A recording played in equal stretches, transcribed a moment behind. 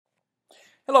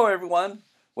Hello, everyone.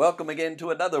 Welcome again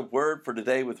to another Word for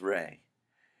Today with Ray.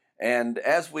 And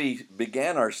as we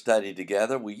began our study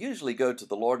together, we usually go to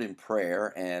the Lord in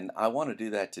prayer, and I want to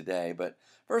do that today. But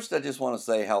first, I just want to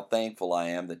say how thankful I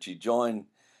am that you join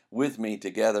with me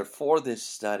together for this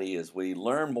study as we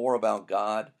learn more about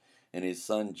God and His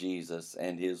Son Jesus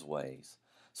and His ways.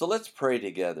 So let's pray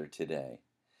together today.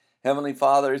 Heavenly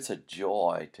Father, it's a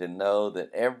joy to know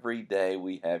that every day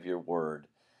we have your Word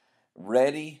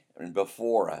ready and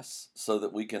before us so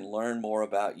that we can learn more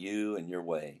about you and your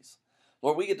ways.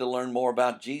 Lord, we get to learn more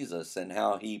about Jesus and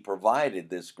how he provided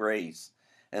this grace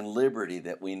and liberty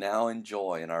that we now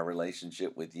enjoy in our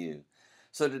relationship with you.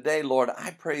 So today, Lord,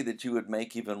 I pray that you would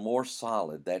make even more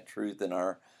solid that truth in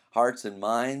our hearts and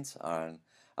minds.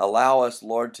 Allow us,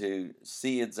 Lord, to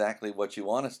see exactly what you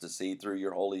want us to see through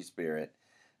your Holy Spirit.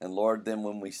 And Lord, then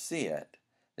when we see it,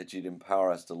 that you'd empower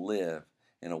us to live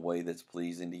in a way that's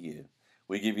pleasing to you.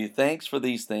 We give you thanks for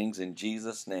these things in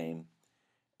Jesus' name.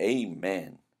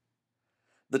 Amen.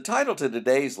 The title to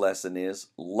today's lesson is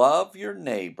Love Your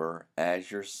Neighbor as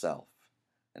Yourself.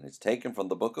 And it's taken from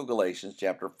the book of Galatians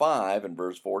chapter 5 and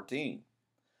verse 14.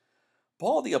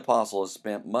 Paul the Apostle has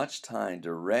spent much time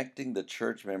directing the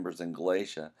church members in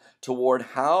Galatia toward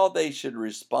how they should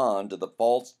respond to the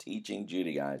false teaching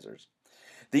Judaizers.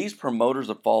 These promoters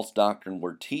of false doctrine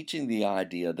were teaching the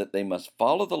idea that they must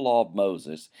follow the law of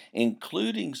Moses,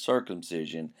 including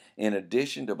circumcision, in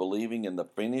addition to believing in the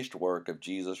finished work of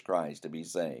Jesus Christ to be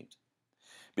saved.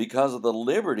 Because of the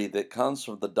liberty that comes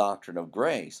from the doctrine of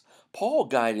grace, Paul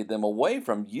guided them away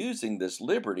from using this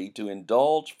liberty to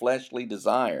indulge fleshly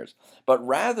desires, but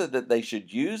rather that they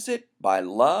should use it by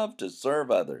love to serve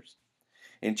others.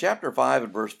 In chapter 5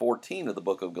 and verse 14 of the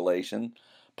book of Galatians,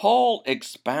 Paul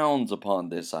expounds upon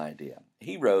this idea.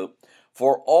 He wrote,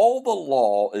 "For all the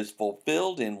law is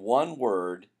fulfilled in one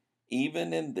word,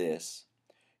 even in this,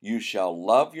 you shall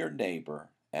love your neighbor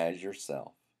as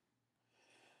yourself."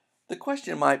 The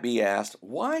question might be asked,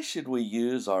 why should we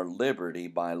use our liberty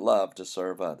by love to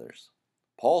serve others?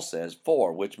 Paul says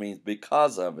for, which means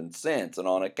because of and since and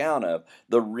on account of.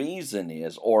 The reason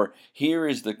is, or here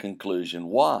is the conclusion,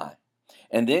 why.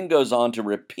 And then goes on to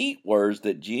repeat words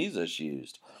that Jesus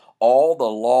used. All the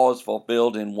law is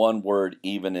fulfilled in one word,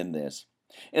 even in this.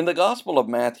 In the Gospel of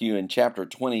Matthew in chapter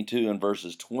 22 and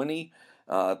verses 22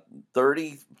 and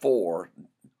 34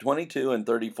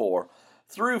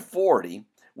 through 40,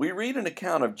 we read an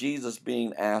account of Jesus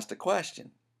being asked a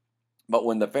question. But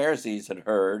when the Pharisees had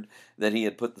heard that he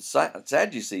had put the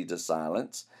Sadducees to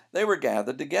silence, they were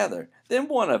gathered together. Then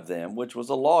one of them, which was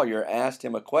a lawyer, asked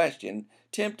him a question,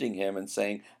 tempting him, and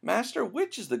saying, Master,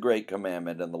 which is the great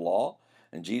commandment in the law?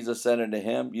 And Jesus said unto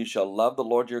him, You shall love the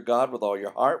Lord your God with all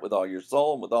your heart, with all your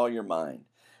soul, and with all your mind.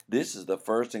 This is the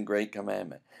first and great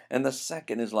commandment. And the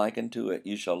second is like unto it,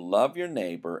 You shall love your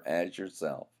neighbor as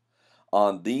yourself.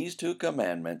 On these two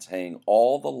commandments hang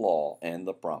all the law and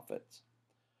the prophets.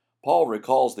 Paul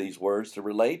recalls these words to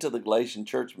relate to the Galatian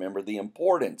church member the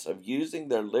importance of using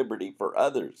their liberty for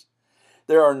others.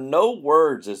 There are no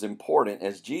words as important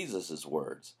as Jesus'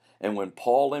 words, and when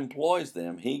Paul employs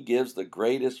them, he gives the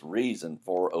greatest reason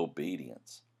for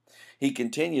obedience. He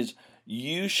continues,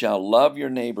 You shall love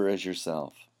your neighbor as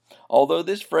yourself. Although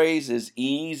this phrase is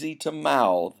easy to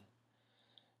mouth,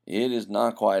 it is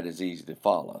not quite as easy to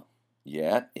follow.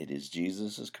 Yet it is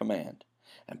Jesus' command.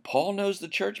 And Paul knows the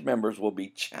church members will be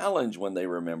challenged when they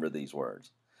remember these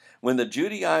words. When the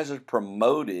Judaizers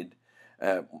promoted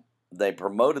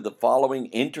the following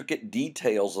intricate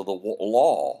details of the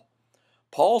law,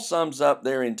 Paul sums up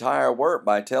their entire work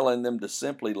by telling them to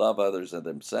simply love others as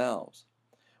themselves.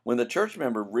 When the church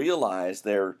member realize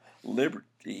their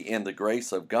liberty in the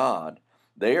grace of God,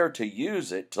 they are to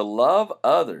use it to love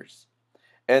others.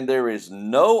 And there is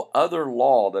no other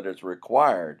law that is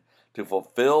required to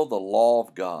fulfill the law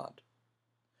of God.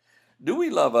 Do we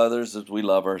love others as we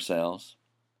love ourselves?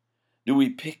 Do we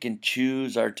pick and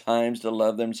choose our times to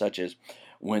love them, such as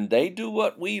when they do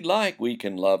what we like, we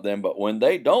can love them, but when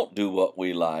they don't do what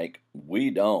we like, we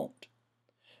don't?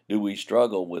 Do we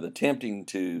struggle with attempting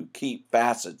to keep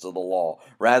facets of the law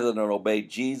rather than obey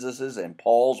Jesus's and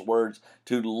Paul's words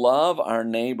to love our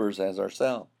neighbors as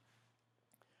ourselves?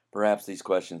 Perhaps these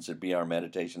questions should be our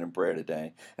meditation and prayer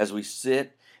today as we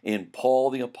sit in Paul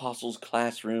the Apostle's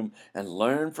classroom and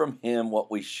learn from him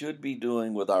what we should be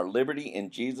doing with our liberty in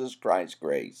Jesus Christ's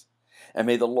grace. And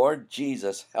may the Lord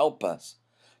Jesus help us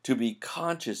to be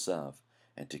conscious of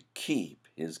and to keep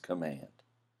his command.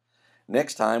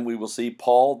 Next time we will see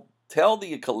Paul tell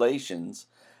the Galatians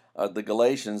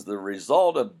the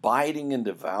result of biting and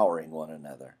devouring one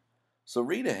another. So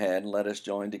read ahead and let us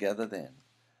join together then.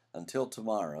 Until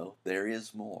tomorrow, there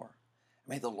is more.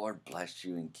 May the Lord bless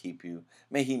you and keep you.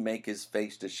 May he make his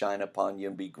face to shine upon you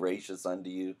and be gracious unto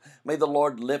you. May the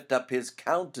Lord lift up his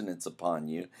countenance upon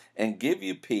you and give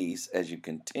you peace as you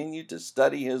continue to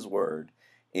study his word.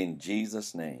 In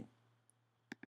Jesus' name.